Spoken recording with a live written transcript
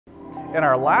In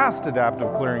our last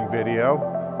adaptive clearing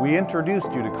video, we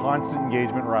introduced you to constant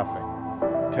engagement roughing.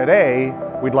 Today,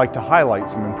 we'd like to highlight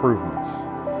some improvements.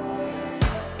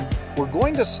 We're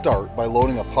going to start by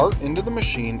loading a part into the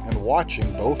machine and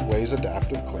watching both ways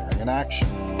adaptive clearing in action.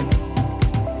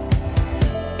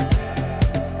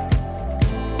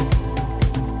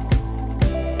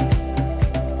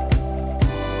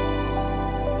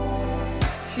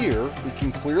 Here, we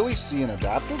can clearly see an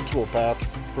adaptive toolpath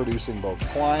producing both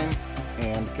climb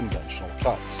and conventional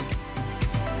cuts.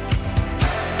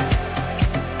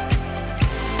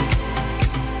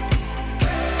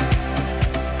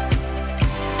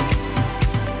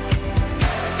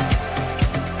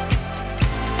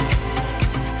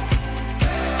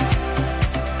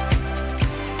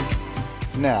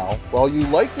 Now, while you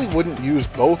likely wouldn't use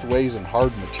both ways in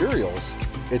hard materials,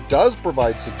 it does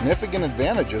provide significant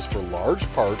advantages for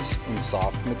large parts in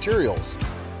soft materials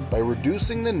by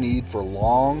reducing the need for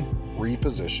long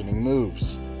repositioning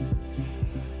moves.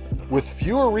 With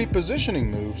fewer repositioning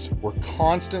moves, we're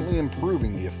constantly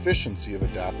improving the efficiency of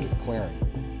adaptive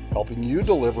clearing, helping you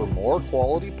deliver more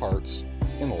quality parts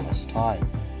in less time.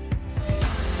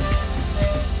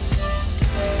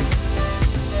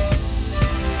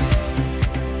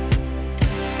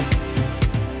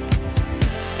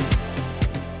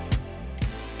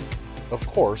 Of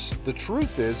course, the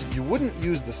truth is you wouldn't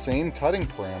use the same cutting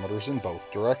parameters in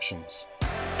both directions.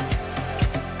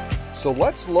 So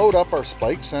let's load up our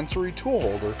Spike Sensory tool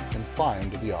holder and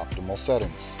find the optimal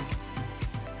settings.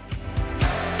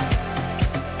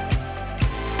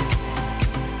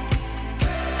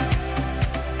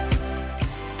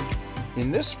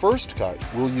 In this first cut,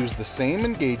 we'll use the same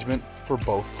engagement for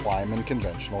both climb and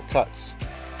conventional cuts.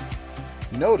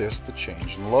 Notice the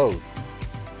change in load.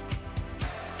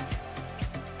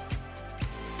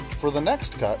 For the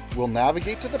next cut, we'll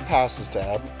navigate to the Passes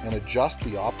tab and adjust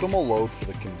the optimal load for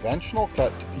the conventional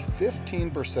cut to be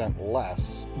 15%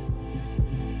 less.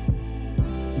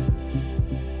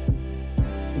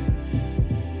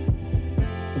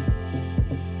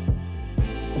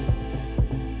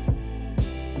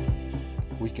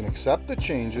 We can accept the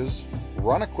changes,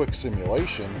 run a quick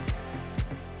simulation,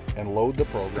 and load the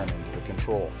program into the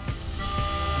control.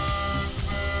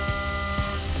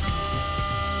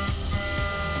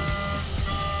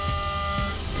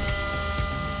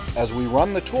 As we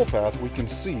run the toolpath, we can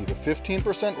see the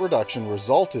 15% reduction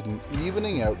resulted in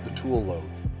evening out the tool load.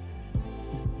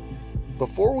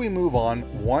 Before we move on,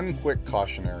 one quick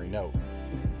cautionary note.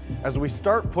 As we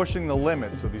start pushing the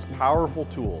limits of these powerful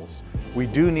tools, we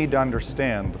do need to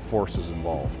understand the forces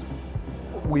involved.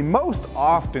 We most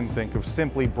often think of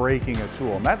simply breaking a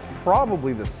tool, and that's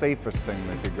probably the safest thing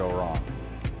that could go wrong.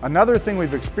 Another thing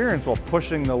we've experienced while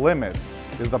pushing the limits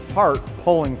is the part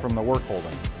pulling from the work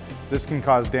holding. This can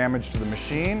cause damage to the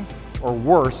machine, or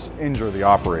worse, injure the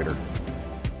operator.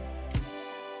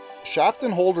 Shaft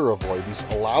and holder avoidance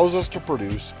allows us to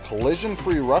produce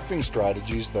collision-free roughing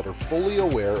strategies that are fully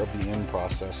aware of the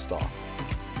in-process stock.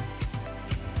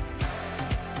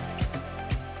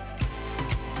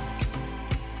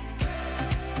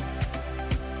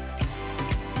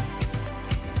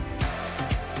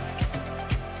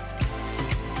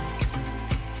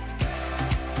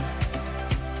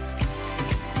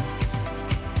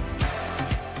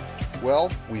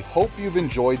 Well, we hope you've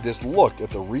enjoyed this look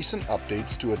at the recent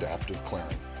updates to adaptive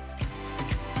clearing.